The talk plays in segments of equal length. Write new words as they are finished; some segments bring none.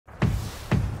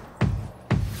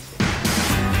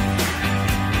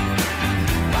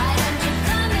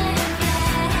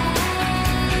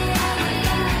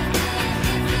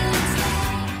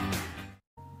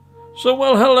So,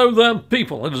 well, hello there,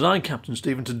 people. It is I, Captain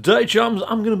Steve, and today, chums,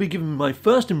 I'm going to be giving my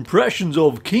first impressions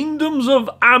of Kingdoms of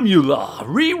Amalur,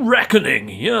 Re-Reckoning.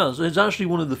 Yes, it's actually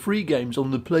one of the free games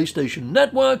on the PlayStation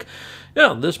Network,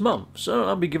 this month. So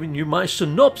I'll be giving you my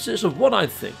synopsis of what I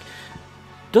think.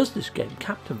 Does this game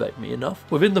captivate me enough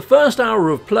within the first hour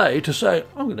of play to say,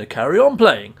 I'm going to carry on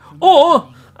playing?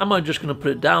 Or am I just going to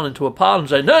put it down into a pile and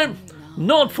say, no,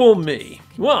 not for me?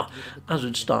 Well, as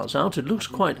it starts out, it looks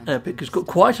quite epic. It's got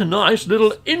quite a nice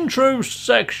little intro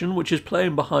section, which is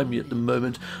playing behind me at the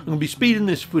moment. I'm going to be speeding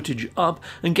this footage up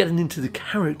and getting into the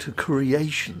character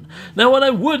creation. Now, what I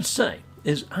would say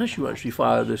is, as you actually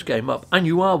fire this game up, and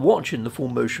you are watching the full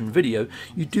motion video,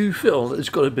 you do feel that it's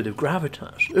got a bit of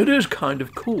gravitas. It is kind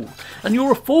of cool. And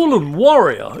you're a fallen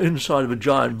warrior inside of a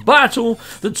giant battle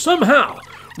that somehow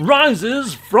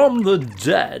rises from the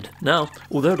dead. Now,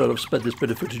 although I've sped this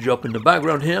bit of footage up in the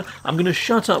background here, I'm going to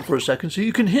shut up for a second so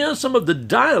you can hear some of the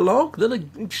dialogue that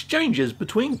exchanges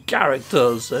between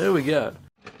characters. So here we go.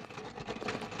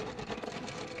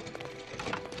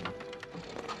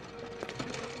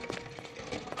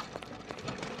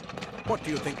 What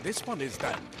do you think this one is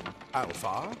then?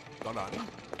 Alpha, Varani,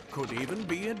 could even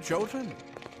be a Jotun.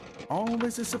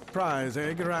 Always a surprise,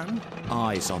 eh, Garan?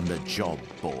 Eyes on the job,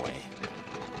 boy.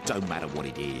 Don't matter what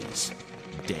it is.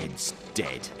 Dead's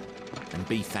dead. And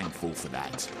be thankful for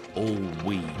that. All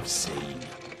we've seen.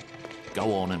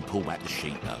 Go on and pull back the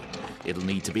sheet, though. It'll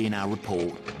need to be in our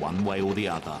report, one way or the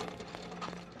other.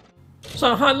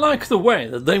 So I like the way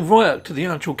that they worked the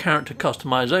actual character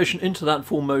customization into that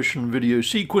full motion video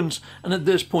sequence, and at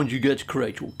this point you get to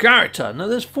create your character. Now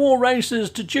there's 4 races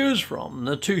to choose from.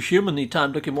 There are 2 human-y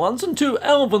type looking ones and 2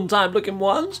 elven type looking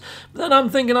ones. But then I'm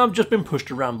thinking I've just been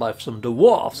pushed around by some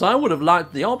dwarfs. I would have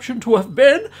liked the option to have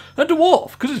been a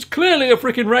dwarf, because it's clearly a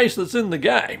freaking race that's in the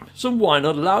game. So why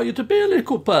not allow you to be a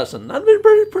little person? That'd be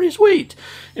pretty sweet.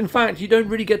 In fact, you don't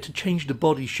really get to change the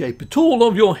body shape at all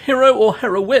of your hero or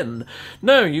heroine.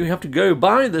 No, you have to go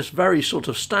by this very sort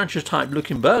of stature-type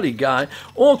looking burly guy,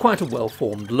 or quite a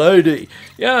well-formed lady.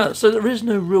 Yeah, so there is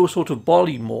no real sort of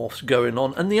body morphs going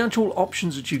on, and the actual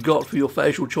options that you got for your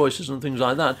facial choices and things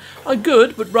like that are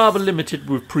good, but rather limited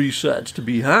with presets to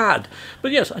be had.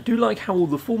 But yes, I do like how all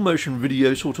the full motion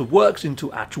video sort of works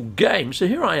into actual game, so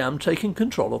here I am taking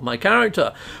control of my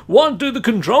character. What do the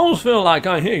controls feel like,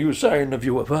 I hear you say in the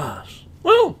viewerverse?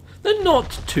 Well, they're not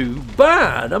too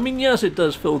bad. I mean, yes, it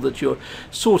does feel that you're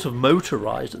sort of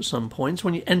motorized at some points.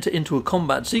 When you enter into a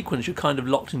combat sequence, you're kind of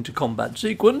locked into combat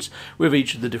sequence with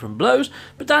each of the different blows,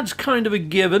 but that's kind of a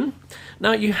given.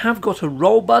 Now, you have got a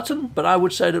roll button, but I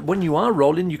would say that when you are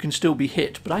rolling, you can still be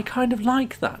hit, but I kind of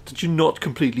like that you're not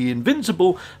completely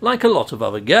invincible like a lot of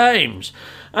other games.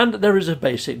 And there is a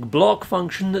basic block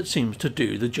function that seems to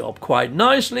do the job quite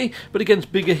nicely, but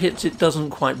against bigger hits it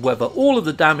doesn't quite weather all of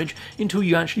the damage until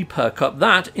you actually perk up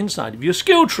that inside of your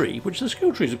skill tree, which the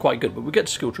skill trees are quite good, but we'll get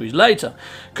to skill trees later.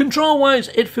 Control-wise,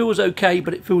 it feels okay,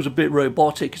 but it feels a bit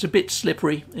robotic. It's a bit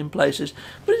slippery in places,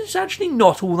 but it's actually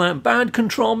not all that bad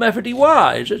control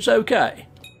method-wise. It's okay.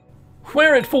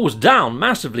 Where it falls down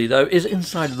massively, though, is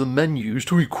inside of the menus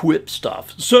to equip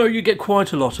stuff. So you get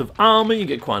quite a lot of armor, you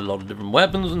get quite a lot of different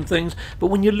weapons and things, but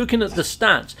when you're looking at the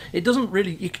stats, it doesn't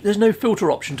really, there's no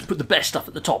filter option to put the best stuff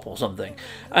at the top or something.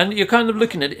 And you're kind of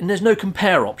looking at it, and there's no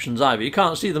compare options either. You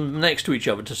can't see them next to each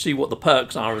other to see what the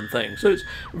perks are and things. So it's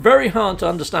very hard to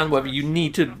understand whether you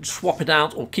need to swap it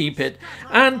out or keep it.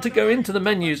 And to go into the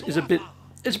menus is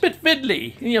it's a bit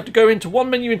fiddly. You have to go into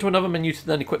one menu into another menu to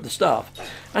then equip the stuff.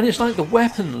 And it's like the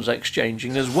weapons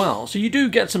exchanging as well. So you do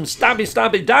get some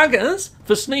stabby daggers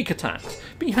for sneak attacks,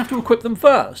 but you have to equip them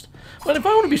first. Well, if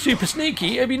I want to be super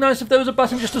sneaky, it'd be nice if there was a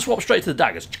button just to swap straight to the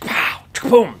daggers.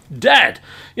 Boom, dead.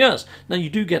 Yes, now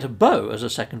you do get a bow as a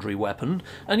secondary weapon,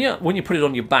 and yeah, when you put it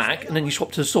on your back and then you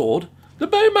swap to the sword, the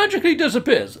bow magically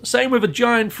disappears. Same with a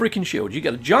giant freaking shield. You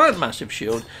get a giant massive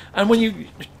shield, and when you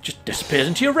it just disappears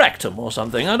into your rectum or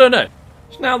something, I don't know.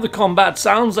 Now the combat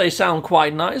sounds, they sound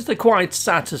quite nice, they're quite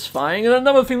satisfying, and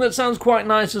another thing that sounds quite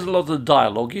nice is a lot of the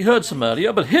dialogue. You heard some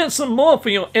earlier, but here's some more for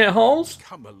your ear holes.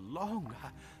 Come along.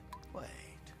 Wait.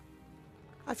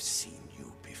 I've seen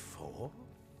you before.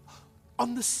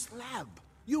 On the slab.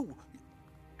 You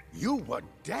were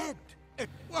dead. It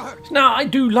worked. Now, I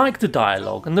do like the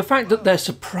dialogue, and the fact that they're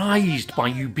surprised by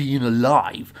you being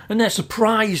alive, and they're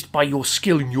surprised by your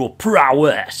skill and your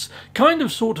prowess, kind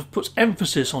of sort of puts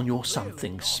emphasis on your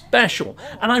something special.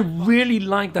 And I really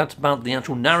like that about the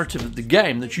actual narrative of the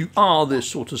game, that you are this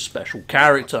sort of special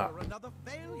character.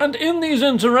 And in these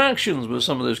interactions with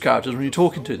some of those characters, when you're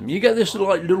talking to them, you get this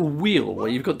little wheel where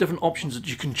you've got different options that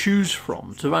you can choose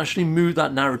from to actually move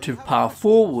that narrative path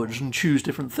forwards and choose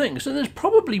different things. So there's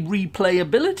probably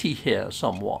replayability here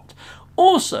somewhat.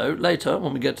 Also, later,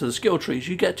 when we get to the skill trees,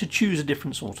 you get to choose a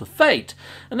different sort of fate.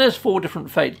 And there's 4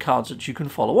 different fate cards that you can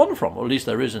follow on from, or at least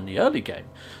there is in the early game.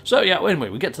 So yeah, anyway,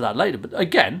 we'll get to that later. But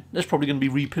again, there's probably going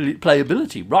to be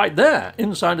replayability right there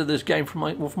inside of this game from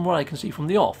what I can see from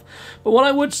the off. But what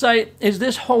I would say is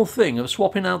this whole thing of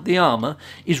swapping out the armour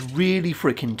is really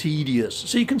freaking tedious.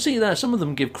 So you can see there, some of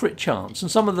them give crit chance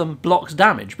and some of them blocks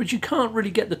damage, but you can't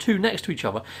really get the two next to each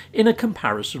other in a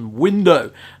comparison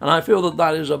window. And I feel that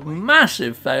that is a massive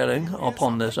failing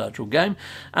upon this actual game,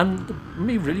 and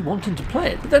me really wanting to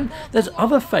play it. But then there's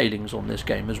other failings on this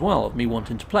game as well of me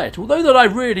wanting to play it. Although that I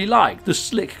really like the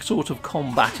slick sort of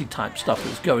combat-y type stuff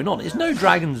that's going on. It's no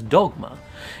Dragon's Dogma.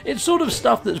 It's sort of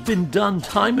stuff that's been done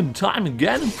time and time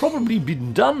again and probably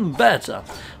been done better.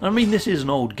 I mean, this is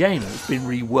an old game that's been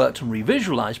reworked and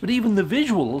revisualised, but even the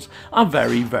visuals are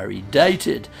very, very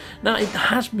dated. Now, it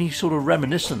has me sort of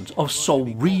reminiscent of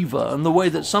Soul Reaver and the way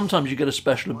that sometimes you get a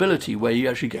special ability where you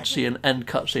actually get to see an end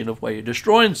cutscene of where you're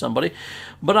destroying somebody,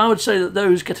 but I would say that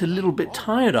those get a little bit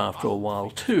tired after a while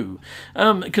too,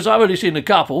 because I've only seen a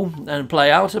couple and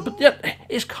play out, but yeah,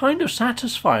 it's kind of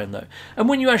satisfying though. And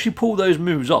when you actually pull those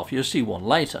moves off, you'll see one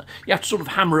later, you have to sort of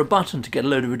hammer a button to get a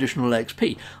load of additional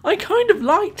XP. I kind of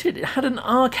liked it. It had an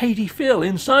arcadey feel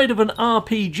inside of an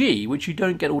RPG, which you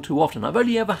don't get all too often. I've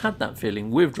only ever had that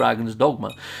feeling with Dragon's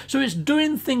Dogma. So it's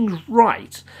doing things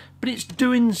right, but it's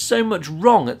doing so much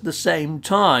wrong at the same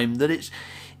time that it's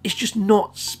just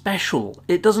not special.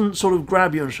 It doesn't sort of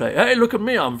grab you and say, hey, look at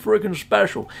me, I'm freaking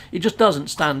special. It just doesn't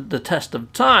stand the test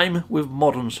of time with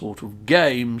modern sort of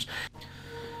games.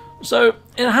 So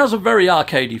it has a very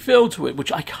arcadey feel to it,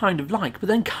 which I kind of like, but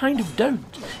then kind of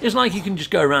don't. It's like you can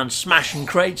just go around smashing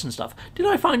crates and stuff. Did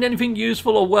I find anything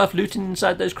useful or worth looting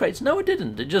inside those crates? No, I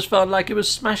didn't. It just felt like it was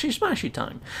smashy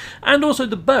time. And also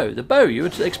the bow. The bow, you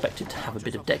would expect it to have a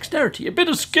bit of dexterity, a bit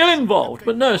of skill involved,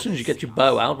 but no, as soon as you get your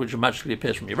bow out, which magically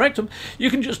appears from your rectum, you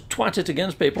can just twat it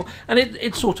against people, and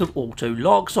it sort of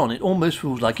auto-locks on. It almost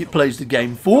feels like it plays the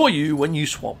game for you when you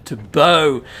swap to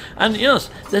bow. And yes,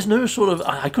 there's no sort of...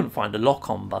 I couldn't find a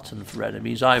lock-on button for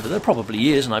enemies either. There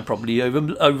probably is, and I probably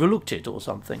overlooked it or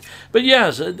something. But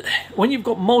yes, when you've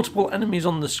got multiple enemies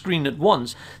on the screen at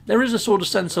once, there is a sort of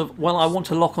sense of, well, I want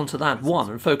to lock onto that one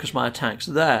and focus my attacks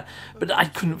there. But I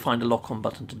couldn't find a lock-on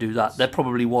button to do that. There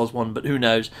probably was one, but who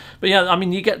knows. But yeah, I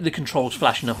mean, you get the controls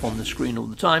flashing up on the screen all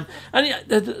the time. And yeah,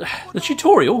 the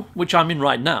tutorial, which I'm in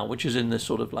right now, which is in this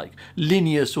sort of like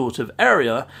linear sort of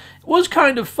area, was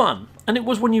kind of fun. And it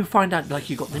was when you find out, like,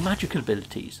 you got the magic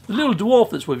abilities. The little dwarf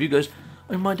that's with you goes,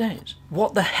 oh my days,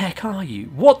 what the heck are you?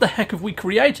 What the heck have we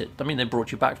created? I mean, they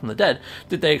brought you back from the dead.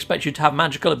 Did they expect you to have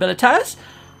magical abilities?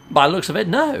 By the looks of it,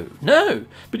 no.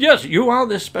 But yes, you are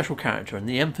this special character, and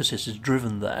the emphasis is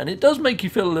driven there. And it does make you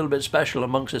feel a little bit special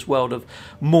amongst this world of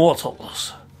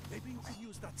mortals.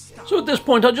 So at this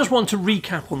point, I just want to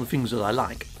recap on the things that I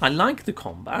like. I like the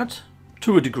combat,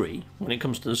 to a degree, when it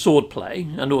comes to the sword play,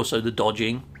 and also the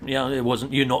dodging. Yeah,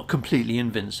 you're not completely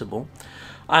invincible.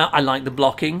 I like the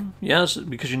blocking, yes,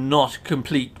 because you're not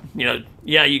complete,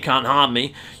 yeah, you can't harm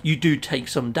me. You do take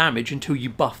some damage until you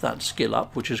buff that skill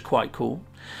up, which is quite cool.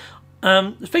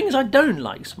 The things I don't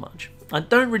like so much. I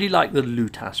don't really like the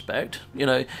loot aspect.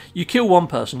 You kill one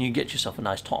person, you get yourself a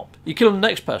nice top. You kill the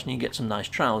next person, you get some nice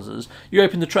trousers. You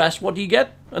open the chest, what do you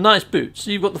get? A nice boot.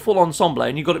 So you've got the full ensemble,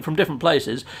 and you got it from different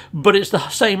places, but it's the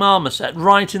same armour set,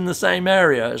 right in the same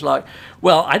area. It's like,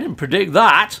 well, I didn't predict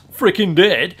that. Freaking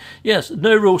did. Yes,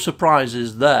 no real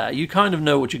surprises there. You kind of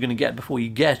know what you're going to get before you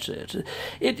get it.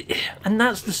 And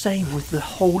that's the same with the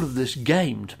whole of this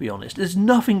game, to be honest. There's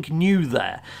nothing new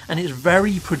there, and it's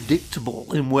very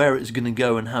predictable in where it's going to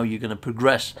go and how you're going to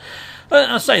progress.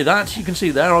 I say that, you can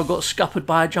see there I got scuppered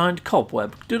by a giant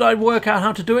cobweb. Did I work out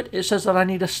how to do it? It says that I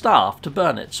need a staff to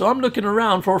burn it, so I'm looking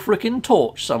around for a frickin'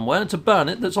 torch somewhere to burn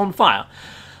it that's on fire.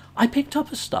 I picked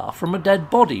up a staff from a dead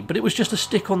body, but it was just a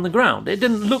stick on the ground. It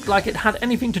didn't look like it had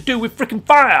anything to do with frickin'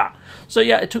 fire. So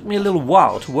yeah, it took me a little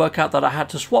while to work out that I had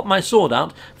to swap my sword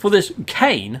out for this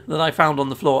cane that I found on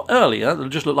the floor earlier that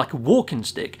just looked like a walking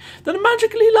stick that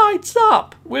magically lights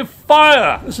up with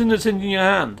fire as soon as it's in your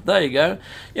hand. There you go.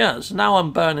 Yeah, so now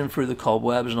I'm burning through the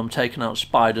cobwebs and I'm taking out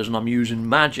spiders and I'm using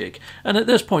magic. And at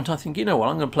this point I think, you know what,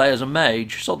 I'm going to play as a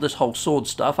mage, sod this whole sword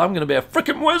stuff. I'm going to be a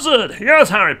frickin' wizard. Yes,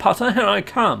 Harry Potter, here I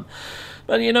come.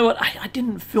 But you know what, I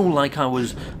didn't feel like I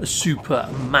was a super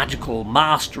magical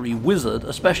mastery wizard,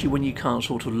 especially when you can't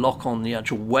sort of lock on the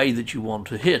actual way that you want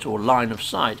to hit or line of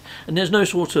sight, and there's no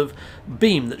sort of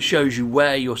beam that shows you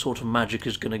where your sort of magic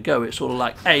is going to go. It's sort of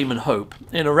like aim and hope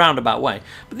in a roundabout way.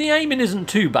 But the aiming isn't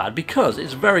too bad because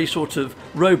it's very sort of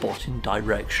robot in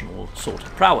directional sort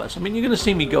of prowess. I mean, you're going to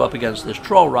see me go up against this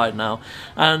troll right now,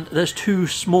 and there's two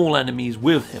small enemies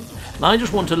with him, and I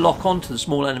just want to lock onto the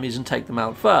small enemies and take them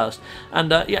out first.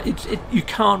 And yeah, you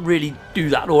can't really do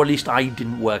that, or at least I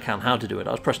didn't work out how to do it.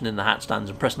 I was pressing in the hat stands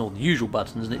and pressing all the usual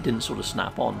buttons, and it didn't sort of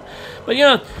snap on. But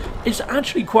yeah, it's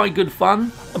actually quite good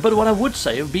fun. But what I would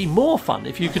say, it would be more fun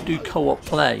if you could do co-op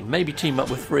play, maybe team up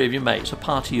with 3 of your mates, a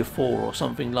party of 4 or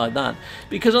something like that,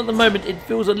 because at the moment it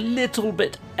feels a little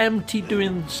bit empty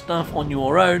doing stuff on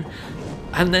your own,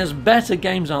 and there's better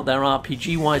games out there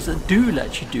RPG wise that do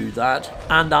let you do that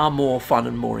and are more fun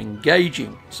and more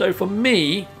engaging. So for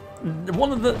me, that's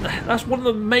one of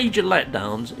the major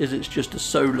letdowns, is it's just a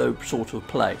solo sort of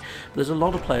play. There's a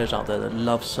lot of players out there that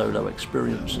love solo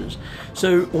experiences.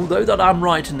 So although that I'm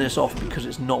writing this off because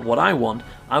it's not what I want,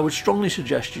 I would strongly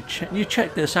suggest you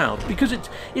check this out, because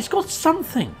it's got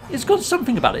something. It's got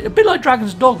something about it, a bit like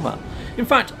Dragon's Dogma. In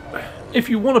fact, if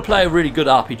you want to play a really good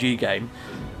RPG game,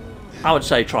 I would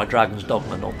say try Dragon's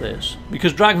Dogma, not this.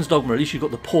 Because Dragon's Dogma, at least you've got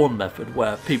the pawn method,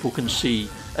 where people can see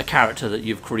a character that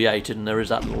you've created and there is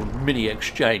that little mini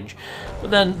exchange. But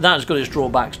then that's got its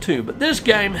drawbacks too. But this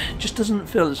game just doesn't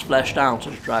feel as fleshed out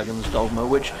as Dragon's Dogma,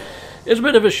 which is a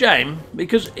bit of a shame,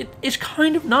 because it's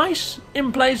kind of nice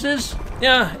in places.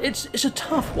 Yeah, it's a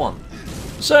tough one.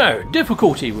 So,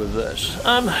 difficulty with this.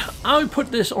 I would put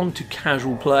this onto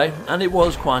casual play, and it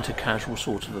was quite a casual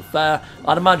sort of affair.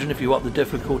 I'd imagine if you up the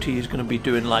difficulty, he's going to be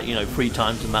doing like, 3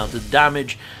 times the amount of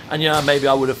damage, and yeah, maybe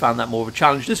I would have found that more of a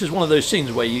challenge. This is one of those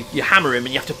scenes where you hammer him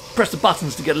and you have to press the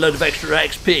buttons to get a load of extra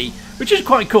XP, which is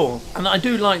quite cool. And I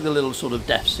do like the little sort of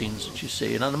death scenes that you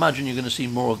see, and I'd imagine you're going to see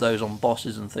more of those on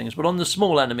bosses and things. But on the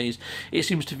small enemies, it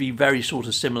seems to be very sort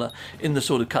of similar in the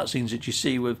sort of cutscenes that you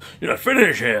see with,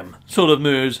 finish him sort of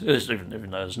moves, even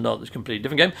though it's not, it's a completely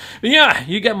different game. But yeah,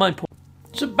 you get my point.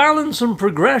 So balance and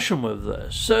progression with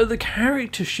this. So the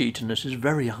character sheet in this is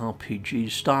very RPG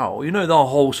style. The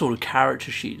whole sort of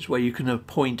character sheets where you can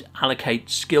allocate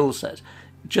skill sets.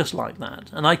 Just like that.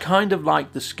 And I kind of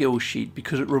like the skill sheet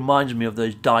because it reminds me of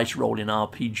those dice rolling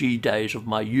RPG days of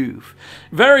my youth.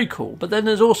 Very cool. But then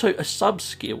there's also a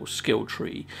sub-skill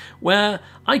tree where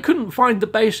I couldn't find the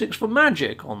basics for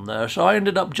magic on there, so I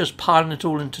ended up just piling it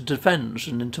all into defense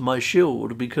and into my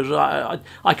shield, because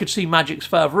I could see magics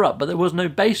further up, but there was no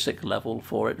basic level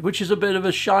for it, which is a bit of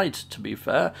a shite, to be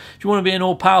fair. If you want to be an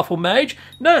all-powerful mage,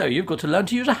 no, you've got to learn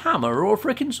to use a hammer or a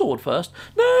frickin' sword first.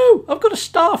 No, I've got a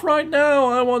staff right now.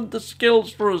 I want the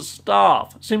skills for a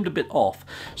staff. It seemed a bit off.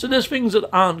 So there's things that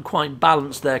aren't quite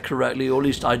balanced there correctly, or at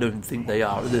least I don't think they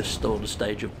are at this sort of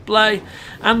stage of play.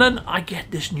 And then I get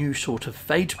this new sort of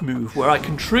fate move where I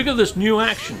can trigger this new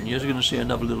action. You're going to see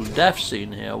another little death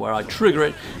scene here where I trigger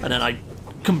it and then I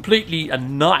completely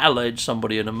annihilate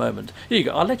somebody in a moment. Here you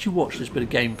go. I'll let you watch this bit of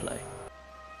gameplay.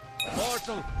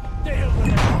 Mortal, deal with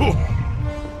it.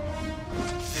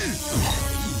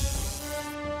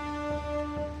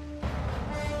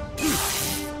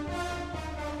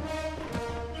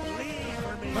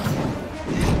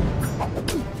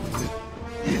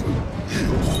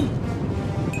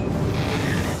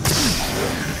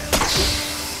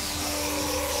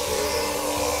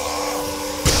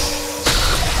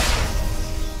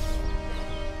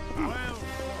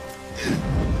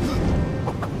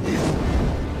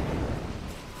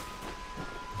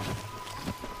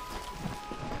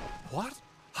 What?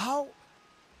 How?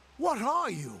 What are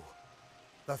you?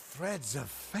 The threads of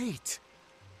fate.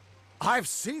 I've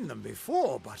seen them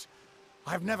before, but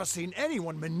I've never seen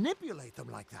anyone manipulate them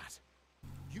like that.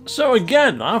 So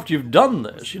again, after you've done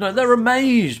this, they're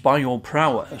amazed by your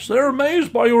prowess, they're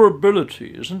amazed by your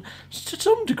abilities, and to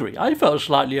some degree I felt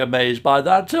slightly amazed by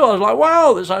that too. I was like,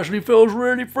 wow, this actually feels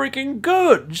really freaking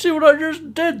good. You see what I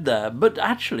just did there? But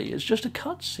actually, it's just a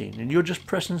cutscene, and you're just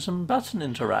pressing some button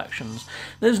interactions.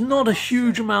 There's not a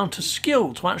huge amount of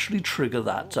skill to actually trigger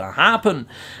that to happen,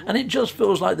 and it just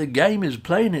feels like the game is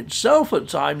playing itself at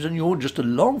times, and you're just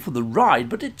along for the ride,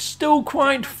 but it's still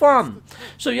quite fun.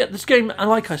 So yeah, this game,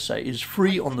 like I say, is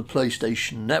free on the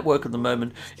PlayStation Network at the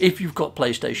moment. If you've got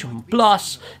PlayStation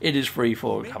Plus, it is free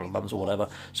for a couple of months or whatever.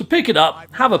 So pick it up,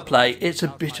 have a play. It's a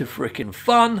bit of freaking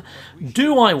fun.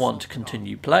 Do I want to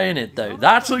continue playing it though?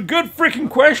 That's a good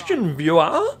freaking question,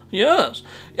 viewer. Yes.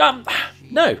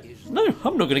 No. No,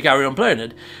 I'm not going to carry on playing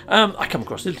it. I come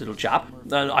across this little chap,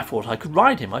 and I thought I could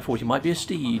ride him. I thought he might be a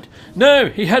steed. No,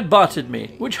 he headbutted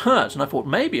me, which hurt, and I thought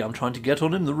maybe I'm trying to get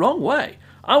on him the wrong way.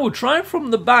 I will try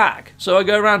from the back. So I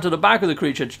go around to the back of the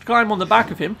creature to climb on the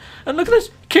back of him, and look at this,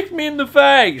 kicked me in the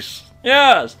face.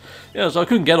 Yes, I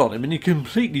couldn't get on him, and he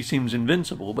completely seems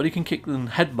invincible, but he can kick and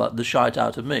headbutt the shite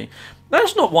out of me.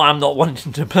 That's not why I'm not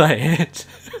wanting to play it.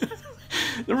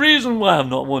 The reason why I'm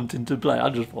not wanting to play, I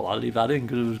just thought I'd leave that in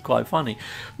because it was quite funny.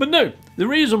 But no, the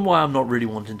reason why I'm not really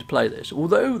wanting to play this,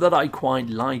 although that I quite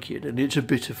like it and it's a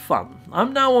bit of fun,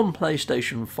 I'm now on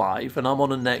PlayStation 5 and I'm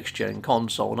on a next-gen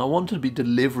console and I want to be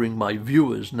delivering my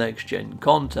viewers next-gen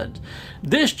content.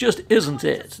 This just isn't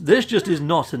it. This just is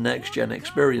not a next-gen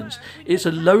experience. It's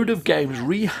a load of games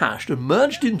rehashed and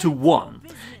merged into one.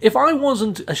 If I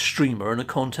wasn't a streamer and a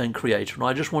content creator and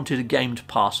I just wanted a game to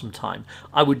pass some time,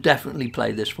 I would definitely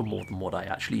play this for more than what I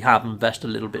actually have, invest a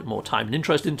little bit more time and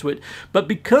interest into it, but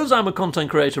because I'm a content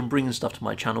creator and bringing stuff to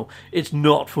my channel, it's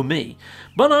not for me.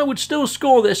 But I would still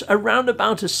score this around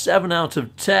about a 7 out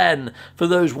of 10 for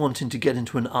those wanting to get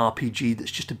into an RPG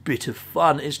that's just a bit of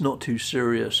fun. It's not too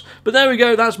serious. But there we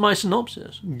go, that's my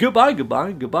synopsis. Goodbye,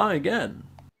 goodbye, goodbye again.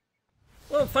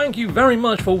 Well, thank you very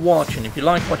much for watching. If you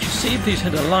like what you see, please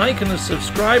hit a like and a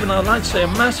subscribe, and I'd like to say a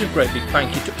massive great big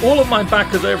thank you to all of my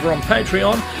backers over on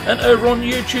Patreon and over on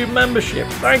YouTube membership.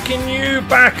 Thanking you,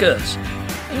 backers!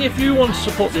 And if you want to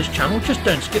support this channel, just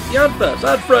don't skip the adverts.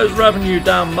 That throws revenue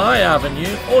down my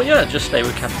avenue. Or yeah, just stay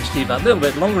with Captain Steve that little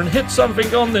bit longer and hit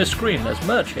something on this screen. There's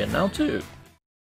merch here now too.